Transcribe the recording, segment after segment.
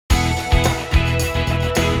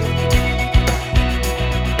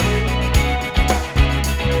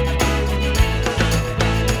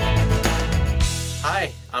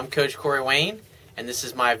Coach Corey Wayne, and this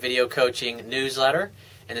is my video coaching newsletter.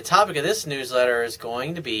 And the topic of this newsletter is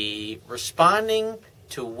going to be responding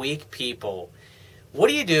to weak people. What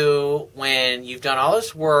do you do when you've done all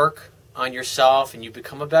this work on yourself and you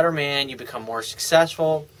become a better man, you become more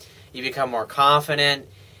successful, you become more confident,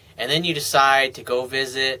 and then you decide to go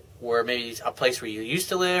visit where maybe a place where you used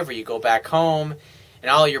to live, or you go back home,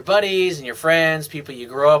 and all your buddies and your friends, people you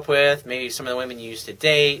grew up with, maybe some of the women you used to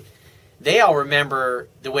date, they all remember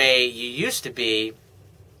the way you used to be.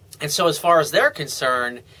 And so as far as they're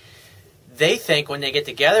concerned, they think when they get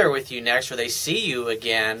together with you next or they see you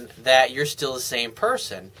again that you're still the same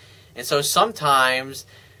person. And so sometimes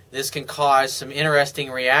this can cause some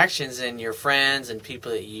interesting reactions in your friends and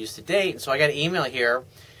people that you used to date. And so I got an email here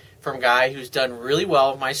from a guy who's done really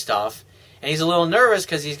well with my stuff. And he's a little nervous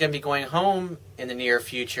because he's going to be going home in the near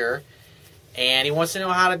future. And he wants to know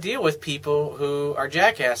how to deal with people who are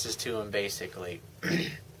jackasses to him, basically.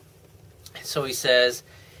 So he says,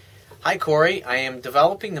 "Hi, Corey. I am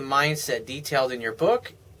developing the mindset detailed in your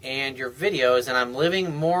book and your videos, and I'm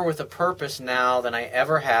living more with a purpose now than I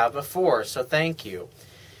ever have before, so thank you.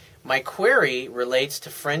 My query relates to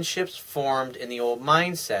friendships formed in the old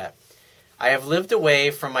mindset. I have lived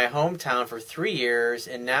away from my hometown for 3 years,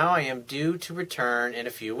 and now I am due to return in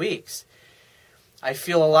a few weeks. I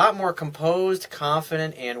feel a lot more composed,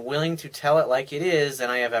 confident, and willing to tell it like it is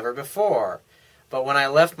than I have ever before. But when I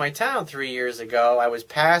left my town 3 years ago, I was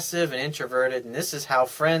passive and introverted, and this is how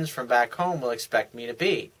friends from back home will expect me to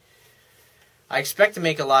be. I expect to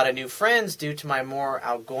make a lot of new friends due to my more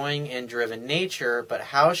outgoing and driven nature, but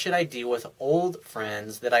how should I deal with old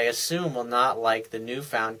friends that I assume will not like the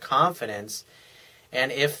newfound confidence?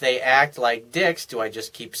 And if they act like dicks, do I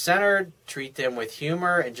just keep centered, treat them with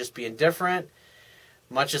humor, and just be indifferent,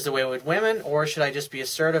 much as the way with women, or should I just be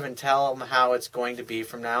assertive and tell them how it's going to be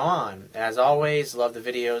from now on? As always, love the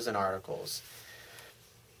videos and articles."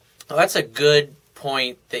 Well, that's a good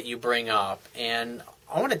point that you bring up, and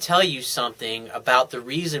I want to tell you something about the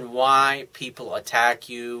reason why people attack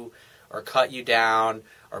you or cut you down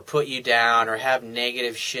or put you down or have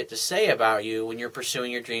negative shit to say about you when you're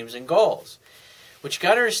pursuing your dreams and goals. What you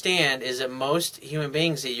got to understand is that most human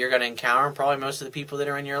beings that you're going to encounter, and probably most of the people that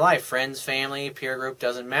are in your life, friends, family, peer group,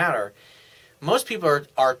 doesn't matter, most people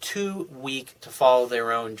are too weak to follow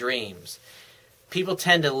their own dreams. People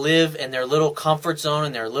tend to live in their little comfort zone,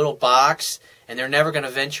 in their little box, and they're never going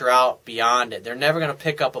to venture out beyond it. They're never going to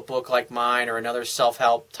pick up a book like mine or another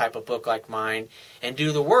self-help type of book like mine and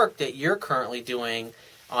do the work that you're currently doing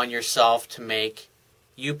on yourself to make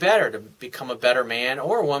you better, to become a better man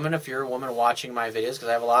or woman if you're a woman watching my videos, because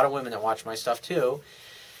I have a lot of women that watch my stuff too.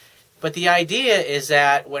 But the idea is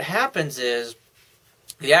that what happens is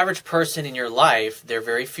the average person in your life, they're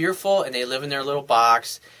very fearful and they live in their little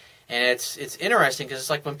box. And it's interesting because it's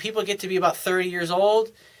like when people get to be about 30 years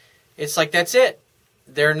old, it's like that's it.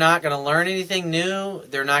 They're not going to learn anything new.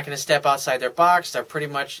 They're not going to step outside their box. They're pretty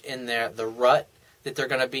much in the rut that they're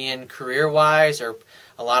going to be in career-wise, or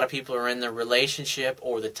a lot of people are in the relationship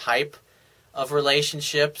or the type of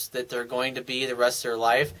relationships that they're going to be the rest of their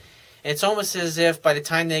life. And it's almost as if by the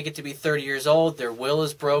time they get to be 30 years old, their will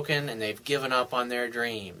is broken and they've given up on their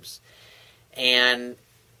dreams. And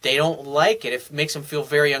they don't like it. It makes them feel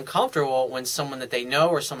very uncomfortable when someone that they know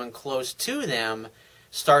or someone close to them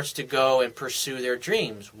starts to go and pursue their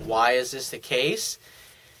dreams. Why is this the case?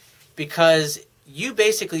 Because you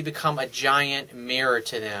basically become a giant mirror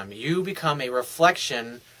to them. You become a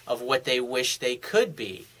reflection of what they wish they could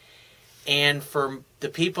be. And for the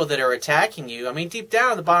people that are attacking you, I mean, deep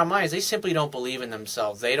down, the bottom line is they simply don't believe in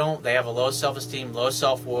themselves. They have a low self-esteem, low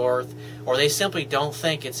self-worth, or they simply don't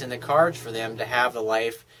think it's in the cards for them to have the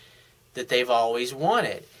life that they've always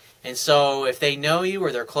wanted. And so if they know you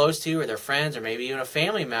or they're close to you or they're friends or maybe even a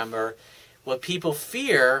family member, what people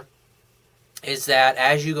fear is that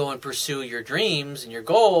as you go and pursue your dreams and your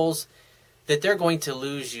goals, that they're going to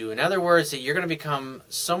lose you. In other words, that you're going to become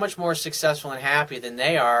so much more successful and happy than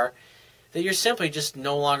they are, that you're simply just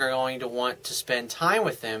no longer going to want to spend time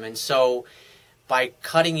with them. And so by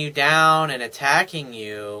cutting you down and attacking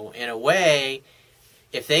you in a way,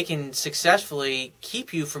 if they can successfully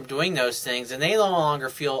keep you from doing those things, then they no longer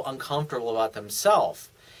feel uncomfortable about themselves.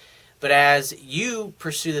 But as you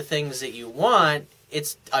pursue the things that you want,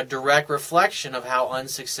 it's a direct reflection of how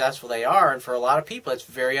unsuccessful they are. And for a lot of people, it's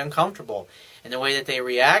very uncomfortable. And the way that they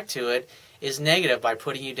react to it is negative, by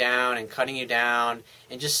putting you down and cutting you down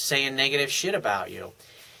and just saying negative shit about you.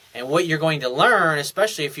 And what you're going to learn,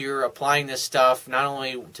 especially if you're applying this stuff not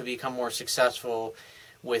only to become more successful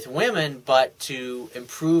with women, but to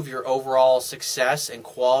improve your overall success and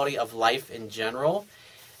quality of life in general,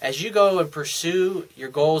 as you go and pursue your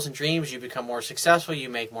goals and dreams, you become more successful, you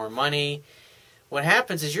make more money. What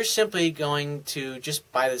happens is you're simply going to,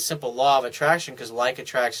 just by the simple law of attraction, because like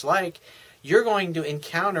attracts like, you're going to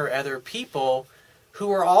encounter other people who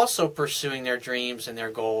are also pursuing their dreams and their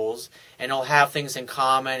goals, and they'll have things in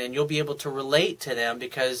common, and you'll be able to relate to them,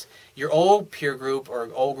 because your old peer group or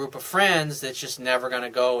old group of friends that's just never going to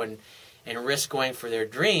go and risk going for their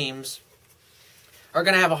dreams are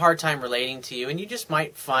going to have a hard time relating to you, and you just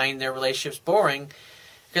might find their relationships boring,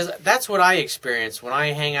 because that's what I experience when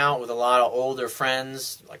I hang out with a lot of older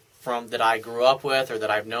friends, like from that I grew up with or that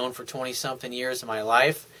I've known for 20-something years of my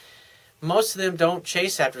life. Most of them don't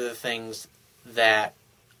chase after the things that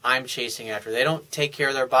I'm chasing after. They don't take care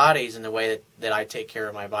of their bodies in the way that I take care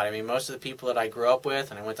of my body. I mean, most of the people that I grew up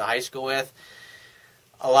with and I went to high school with,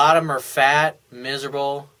 a lot of them are fat,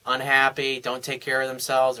 miserable, unhappy, don't take care of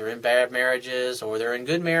themselves, they're in bad marriages, or they're in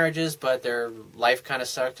good marriages, but their life kind of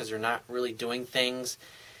sucks because they're not really doing things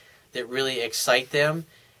that really excite them.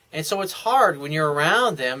 And so it's hard when you're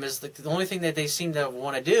around them, is the only thing that they seem to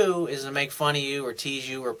want to do is to make fun of you or tease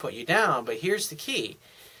you or put you down. But here's the key.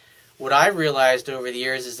 What I realized over the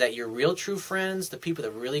years is that your real true friends, the people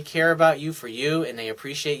that really care about you for you and they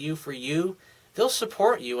appreciate you for you, they'll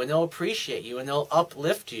support you and they'll appreciate you and they'll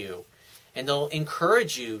uplift you and they'll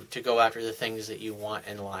encourage you to go after the things that you want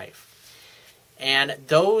in life. And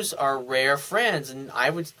those are rare friends. And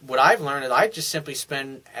what I've learned is I just simply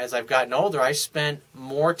spend, as I've gotten older, I spent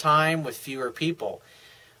more time with fewer people.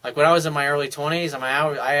 Like when I was in my early 20s,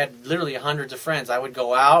 I had literally hundreds of friends. I would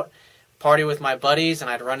go out, party with my buddies, and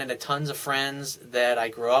I'd run into tons of friends that I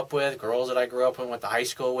grew up with, girls that I grew up with, went to high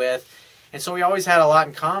school with. And so we always had a lot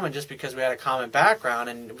in common just because we had a common background,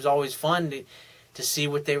 and it was always fun to see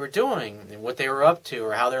what they were doing and what they were up to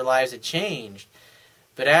or how their lives had changed.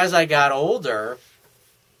 But as I got older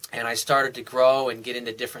and I started to grow and get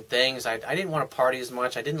into different things, I didn't want to party as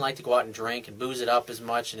much. I didn't like to go out and drink and booze it up as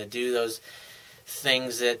much and to do those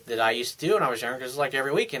things that I used to do when I was younger, because it was like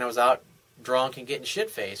every weekend I was out drunk and getting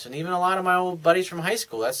shit-faced. And even a lot of my old buddies from high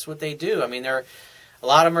school, that's what they do. I mean, a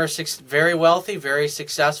lot of them are very wealthy, very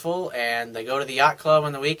successful, and they go to the yacht club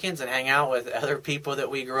on the weekends and hang out with other people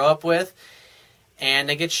that we grew up with. And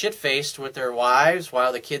they get shit-faced with their wives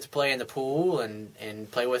while the kids play in the pool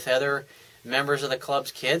and play with other members of the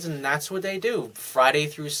club's kids. And that's what they do. Friday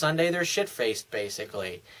through Sunday, they're shit-faced,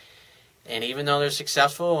 basically. And even though they're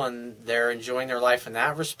successful and they're enjoying their life in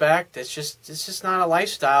that respect, it's just not a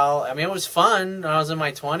lifestyle. I mean, it was fun when I was in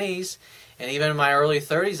my 20s. And even in my early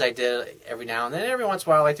 30s, I did it every now and then. Every once in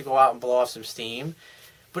a while, I like to go out and blow off some steam.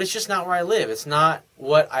 But it's just not where I live. It's not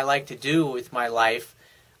what I like to do with my life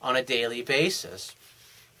on a daily basis.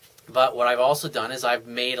 But what I've also done is I've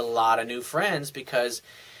made a lot of new friends, because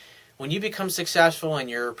when you become successful and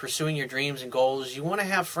you're pursuing your dreams and goals, you want to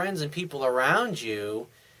have friends and people around you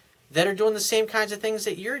that are doing the same kinds of things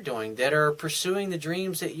that you're doing, that are pursuing the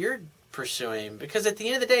dreams that you're pursuing. Because at the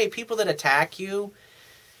end of the day, people that attack you,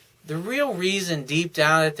 the real reason deep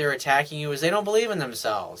down that they're attacking you is they don't believe in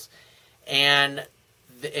themselves. And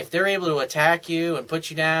if they're able to attack you and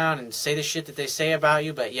put you down and say the shit that they say about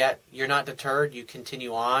you, but yet you're not deterred, you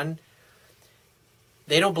continue on,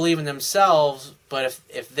 they don't believe in themselves. But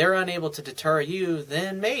if they're unable to deter you,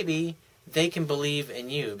 then maybe they can believe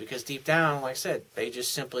in you, because deep down, like I said, they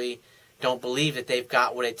just simply don't believe that they've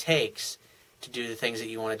got what it takes to do the things that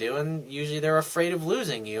you want to do, and usually they're afraid of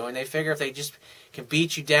losing you, and they figure if they just can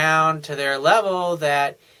beat you down to their level,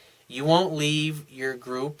 that you won't leave your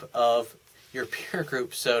peer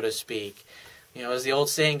group, so to speak. You know, as the old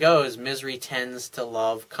saying goes, misery tends to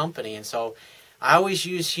love company. And so I always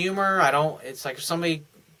use humor. It's like if somebody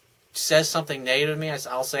says something negative to me,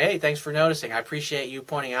 I'll say, hey, thanks for noticing. I appreciate you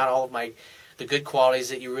pointing out all of the good qualities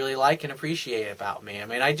that you really like and appreciate about me. I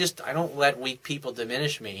mean, I don't let weak people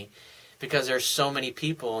diminish me, because there's so many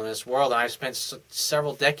people in this world. And I've spent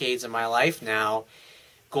several decades of my life now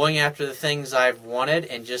going after the things I've wanted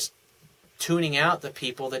and just tuning out the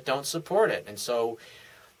people that don't support it. And so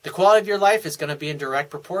the quality of your life is going to be in direct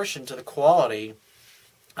proportion to the quality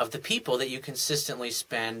of the people that you consistently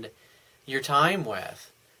spend your time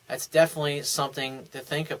with. That's definitely something to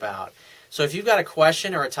think about. So if you've got a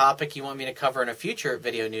question or a topic you want me to cover in a future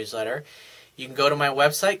video newsletter, you can go to my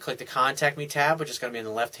website, click the Contact Me tab, which is going to be on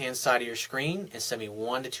the left-hand side of your screen, and send me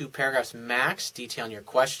 1 to 2 paragraphs max detailing your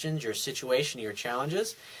questions, your situation, your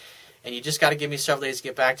challenges. And you just got to give me several days to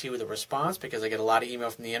get back to you with a response, because I get a lot of email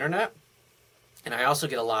from the internet, and I also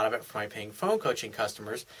get a lot of it from my paying phone coaching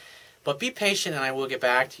customers. But be patient, and I will get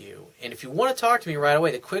back to you. And if you want to talk to me right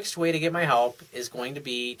away, the quickest way to get my help is going to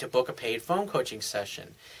be to book a paid phone coaching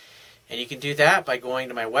session. And you can do that by going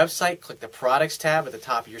to my website, click the products tab at the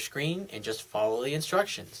top of your screen, and just follow the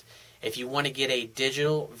instructions. If you want to get a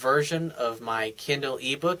digital version of my Kindle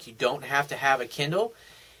ebook, you don't have to have a Kindle.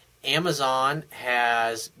 Amazon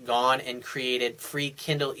has gone and created free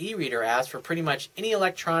Kindle e-reader apps for pretty much any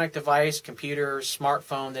electronic device, computer,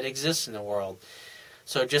 smartphone that exists in the world.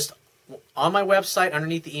 So just on my website,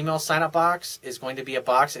 underneath the email sign-up box, is going to be a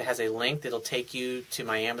box that has a link that will take you to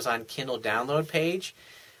my Amazon Kindle download page.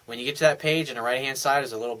 When you get to that page, on the right-hand side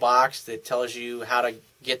is a little box that tells you how to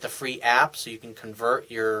get the free app so you can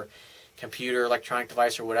convert your computer, electronic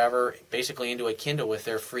device, or whatever, basically into a Kindle with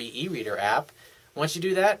their free e-reader app. Once you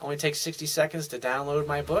do that, it only takes 60 seconds to download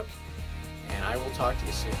my book, and I will talk to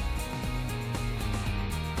you soon.